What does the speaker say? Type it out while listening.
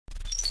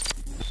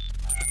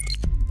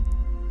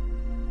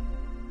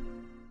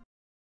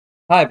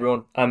Hi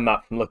everyone, I'm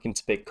Matt from Looking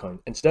to Bitcoin,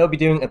 and today I'll be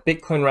doing a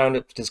Bitcoin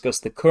roundup to discuss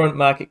the current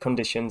market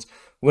conditions.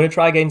 We're going to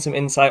try gain some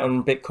insight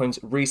on Bitcoin's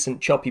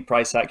recent choppy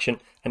price action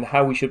and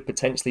how we should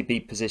potentially be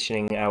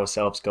positioning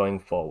ourselves going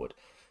forward.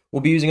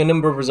 We'll be using a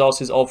number of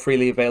resources, all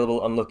freely available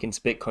on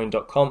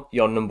lookintobitcoin.com,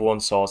 your number one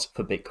source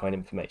for Bitcoin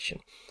information.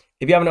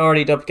 If you haven't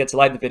already, don't forget to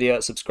like the video,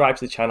 subscribe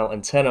to the channel,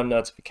 and turn on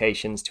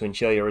notifications to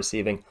ensure you're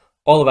receiving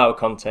all of our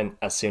content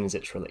as soon as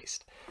it's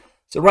released.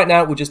 So right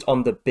now we're just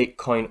on the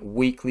Bitcoin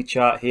weekly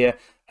chart here,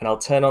 and I'll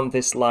turn on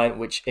this line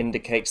which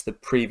indicates the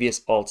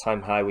previous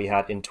all-time high we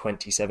had in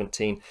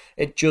 2017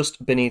 at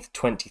just beneath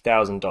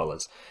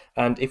 $20,000.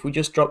 And if we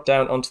just drop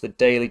down onto the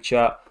daily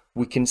chart,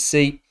 we can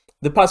see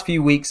the past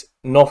few weeks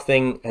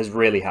nothing has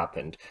really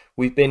happened.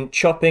 We've been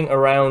chopping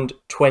around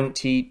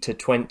 $20,000 to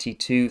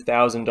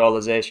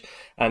 $22,000 ish,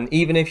 and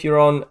even if you're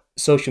on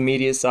social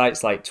media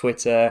sites like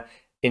Twitter,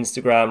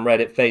 Instagram,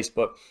 Reddit,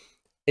 Facebook,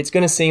 it's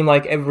going to seem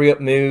like every up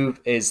move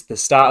is the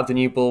start of the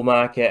new bull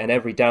market and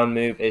every down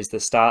move is the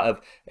start of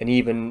an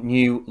even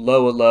new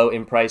lower low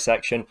in price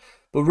action.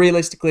 But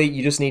realistically,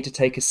 you just need to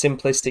take a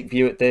simplistic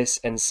view at this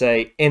and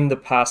say in the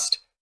past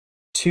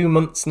 2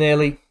 months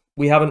nearly,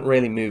 we haven't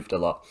really moved a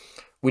lot.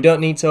 We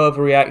don't need to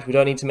overreact. We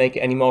don't need to make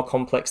it any more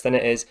complex than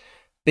it is.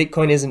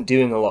 Bitcoin isn't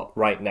doing a lot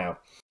right now.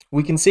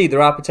 We can see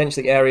there are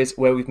potentially areas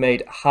where we've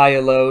made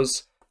higher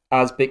lows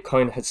as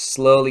Bitcoin has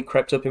slowly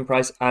crept up in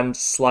price and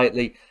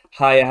slightly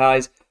higher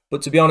highs.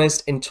 But to be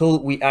honest, until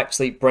we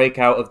actually break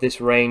out of this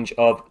range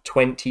of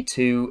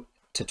 $22,000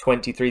 to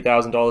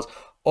 $23,000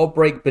 or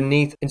break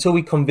beneath, until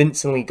we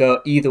convincingly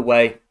go either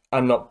way,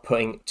 I'm not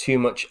putting too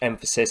much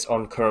emphasis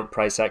on current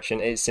price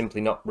action. It's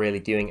simply not really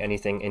doing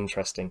anything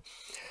interesting.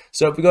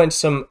 So if we go into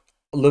some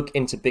look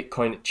into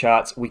Bitcoin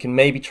charts, we can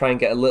maybe try and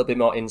get a little bit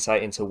more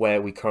insight into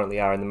where we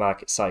currently are in the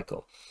market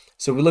cycle.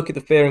 So if we look at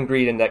the fear and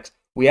greed index,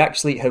 we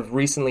actually have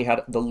recently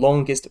had the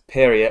longest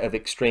period of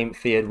extreme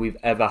fear we've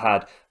ever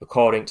had,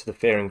 according to the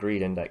Fear and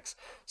Greed Index.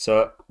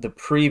 So the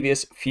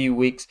previous few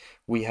weeks,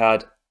 we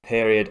had a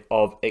period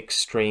of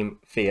extreme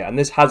fear, and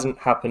this hasn't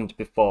happened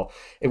before.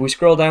 If we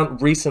scroll down,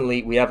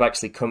 recently, we have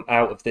actually come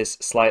out of this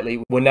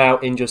slightly. We're now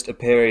in just a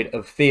period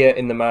of fear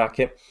in the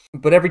market.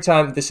 But every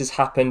time this has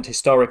happened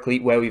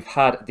historically, where we've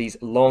had these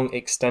long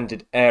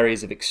extended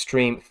areas of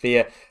extreme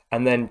fear,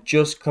 and then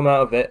just come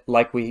out of it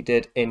like we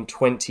did in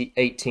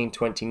 2018,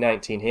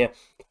 2019 here,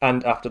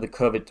 and after the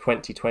COVID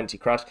 2020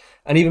 crash,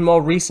 and even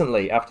more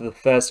recently, after the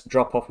first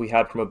drop-off we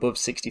had from above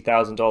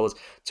 $60,000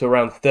 to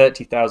around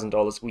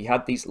 $30,000, we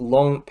had these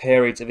long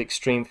periods of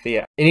extreme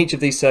fear. In each of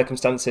these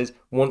circumstances,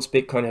 once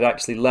Bitcoin had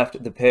actually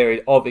left the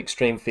period of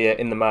extreme fear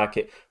in the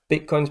market,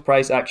 Bitcoin's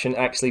price action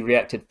actually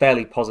reacted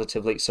fairly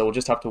positively, so we'll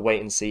just have to wait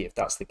and see if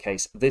that's the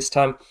case this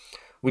time.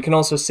 We can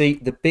also see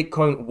the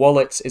Bitcoin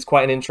wallets is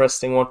quite an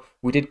interesting one.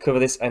 We did cover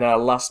this in our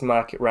last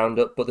market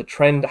roundup, but the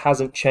trend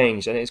hasn't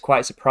changed, and it's quite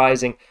a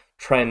surprising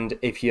trend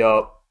if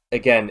you're,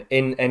 again,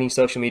 in any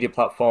social media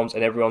platforms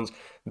and everyone's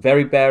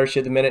very bearish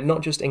at the minute,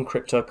 not just in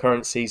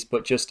cryptocurrencies,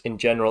 but just in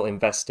general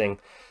investing.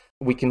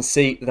 We can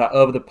see that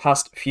over the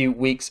past few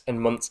weeks and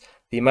months,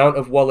 the amount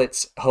of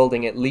wallets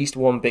holding at least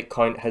one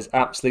Bitcoin has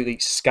absolutely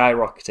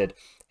skyrocketed.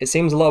 It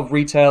seems a lot of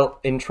retail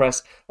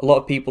interest, a lot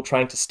of people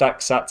trying to stack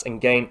sats and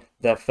gain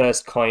their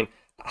first coin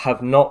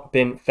have not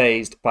been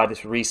fazed by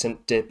this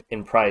recent dip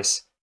in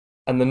price.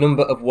 And the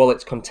number of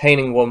wallets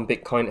containing one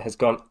Bitcoin has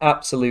gone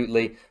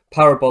absolutely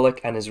parabolic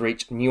and has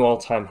reached new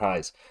all-time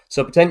highs.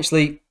 So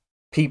potentially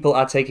people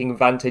are taking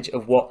advantage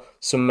of what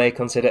some may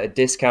consider a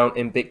discount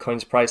in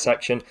Bitcoin's price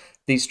action.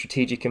 These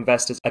strategic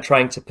investors are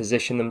trying to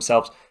position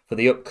themselves for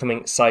the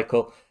upcoming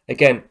cycle.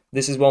 Again,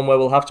 this is one where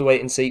we'll have to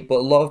wait and see, but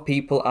a lot of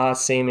people are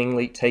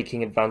seemingly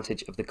taking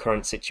advantage of the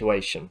current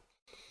situation.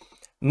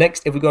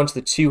 Next, if we go into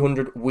the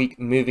 200-week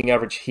moving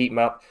average heat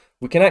map,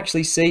 we can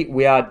actually see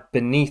we are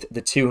beneath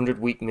the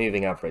 200-week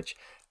moving average.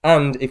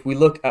 And if we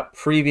look at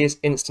previous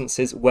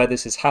instances where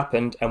this has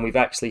happened, and we've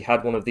actually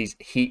had one of these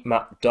heat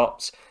map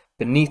dots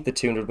beneath the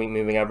 200-week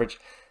moving average,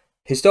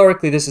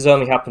 historically this has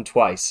only happened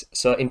twice.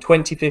 So in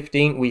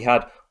 2015, we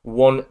had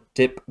one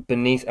dip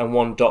beneath and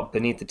one dot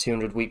beneath the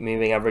 200-week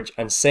moving average,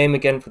 and same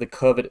again for the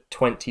COVID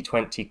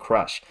 2020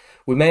 crash.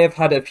 We may have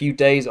had a few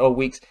days or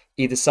weeks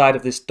either side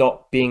of this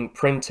dot being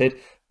printed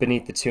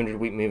beneath the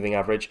 200-week moving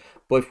average,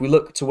 but if we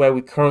look to where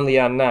we currently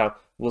are now,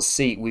 we'll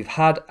see we've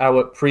had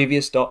our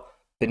previous dot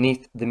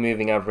beneath the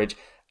moving average,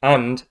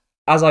 and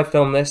as I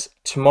film this,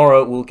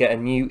 tomorrow we'll get a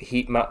new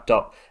heat map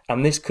dot,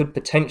 and this could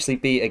potentially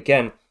be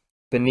again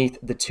beneath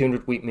the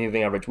 200-week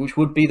moving average, which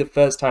would be the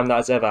first time that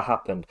has ever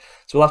happened.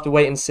 So we'll have to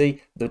wait and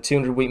see. The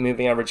 200-week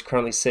moving average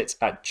currently sits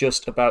at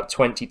just about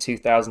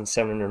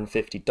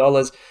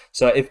 $22,750.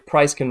 So if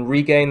price can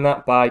regain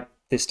that by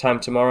this time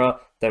tomorrow,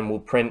 then we'll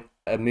print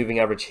a moving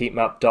average heat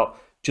map dot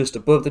just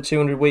above the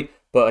 200-week,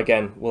 but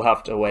again, we'll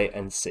have to wait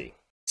and see.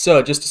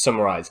 So just to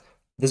summarize,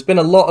 there's been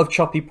a lot of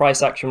choppy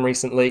price action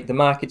recently. The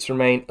markets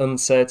remain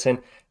uncertain,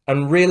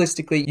 And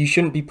realistically, you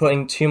shouldn't be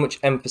putting too much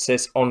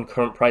emphasis on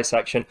current price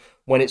action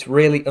when it's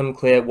really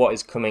unclear what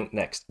is coming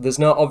next. There's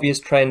no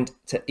obvious trend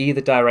to either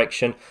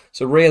direction,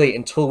 so really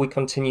until we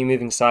continue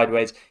moving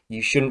sideways,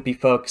 you shouldn't be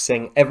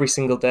focusing every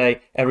single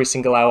day, every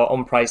single hour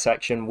on price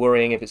action,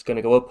 worrying if it's going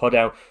to go up or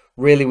down.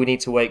 Really, we need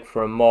to wait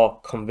for a more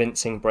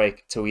convincing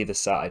break to either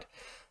side.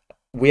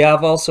 We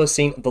have also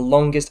seen the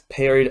longest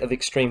period of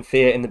extreme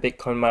fear in the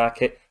Bitcoin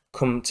market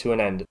come to an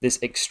end. This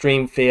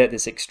extreme fear,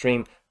 this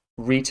extreme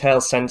retail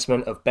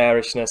sentiment of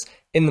bearishness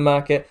in the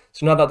market.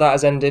 So now that that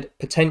has ended,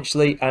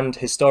 potentially and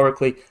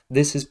historically,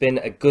 this has been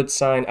a good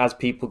sign as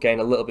people gain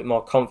a little bit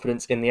more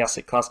confidence in the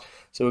asset class.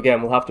 So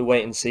again, we'll have to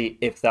wait and see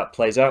if that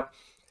plays out.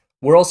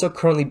 We're also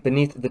currently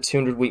beneath the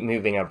 200-week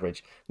moving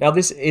average. Now,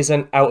 this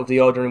isn't out of the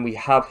ordinary. We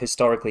have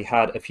historically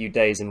had a few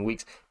days and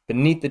weeks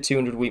beneath the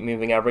 200-week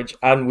moving average,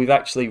 and we've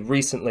actually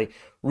recently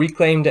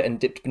reclaimed it and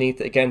dipped beneath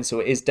it again. So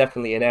it is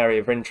definitely an area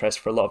of interest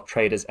for a lot of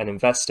traders and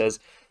investors.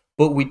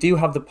 But we do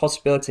have the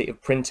possibility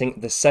of printing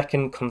the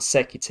second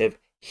consecutive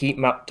heat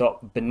map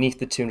dot beneath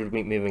the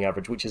 200-week moving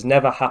average, which has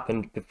never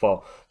happened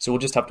before. So we'll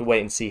just have to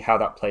wait and see how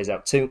that plays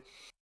out too.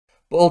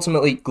 But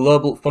ultimately,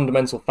 global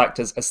fundamental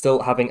factors are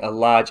still having a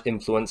large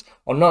influence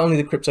on not only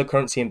the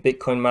cryptocurrency and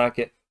Bitcoin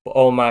market, but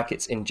all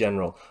markets in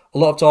general. A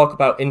lot of talk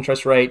about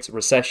interest rates,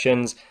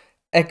 recessions,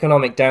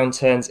 economic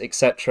downturns,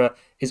 etc.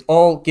 is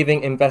all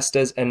giving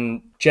investors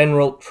and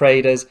general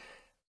traders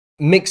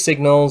mixed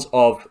signals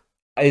of,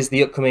 is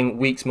the upcoming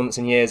weeks, months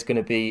and years going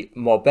to be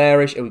more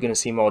bearish? Are we going to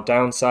see more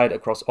downside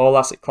across all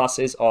asset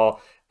classes? Or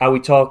are we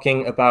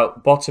talking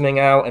about bottoming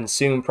out and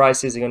soon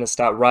prices are going to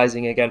start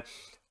rising again?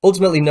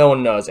 Ultimately, no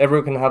one knows.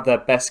 Everyone can have their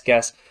best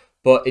guess,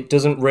 but it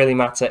doesn't really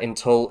matter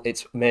until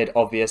it's made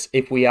obvious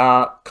if we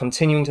are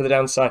continuing to the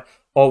downside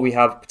or we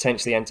have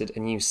potentially entered a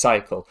new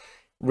cycle.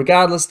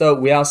 Regardless, though,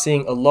 we are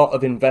seeing a lot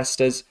of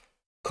investors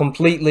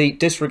completely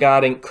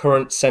disregarding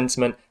current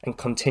sentiment and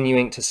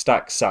continuing to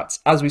stack sats,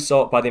 as we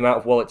saw by the amount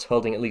of wallets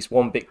holding at least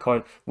one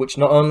Bitcoin, which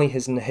not only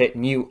has hit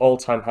new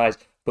all-time highs,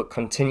 but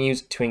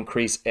continues to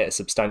increase at a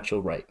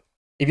substantial rate.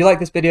 If you like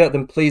this video,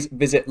 then please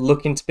visit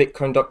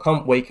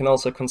lookintobitcoin.com, where you can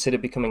also consider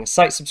becoming a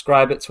site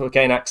subscriber to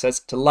gain access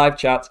to live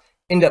chats,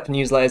 in-depth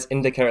newsletters,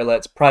 indicator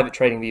alerts, private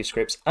trading view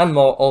scripts, and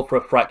more, all for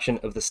a fraction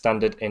of the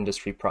standard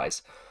industry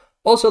price.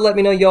 Also, let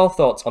me know your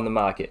thoughts on the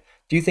market.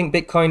 Do you think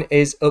Bitcoin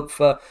is up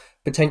for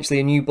potentially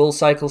a new bull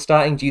cycle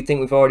starting? Do you think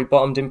we've already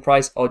bottomed in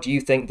price, or do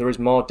you think there is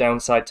more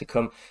downside to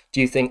come?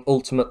 Do you think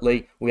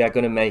ultimately we are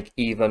going to make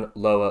even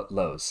lower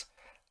lows?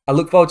 I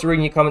look forward to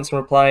reading your comments and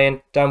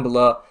replying down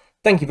below.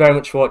 Thank you very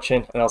much for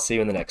watching, and I'll see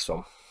you in the next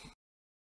one.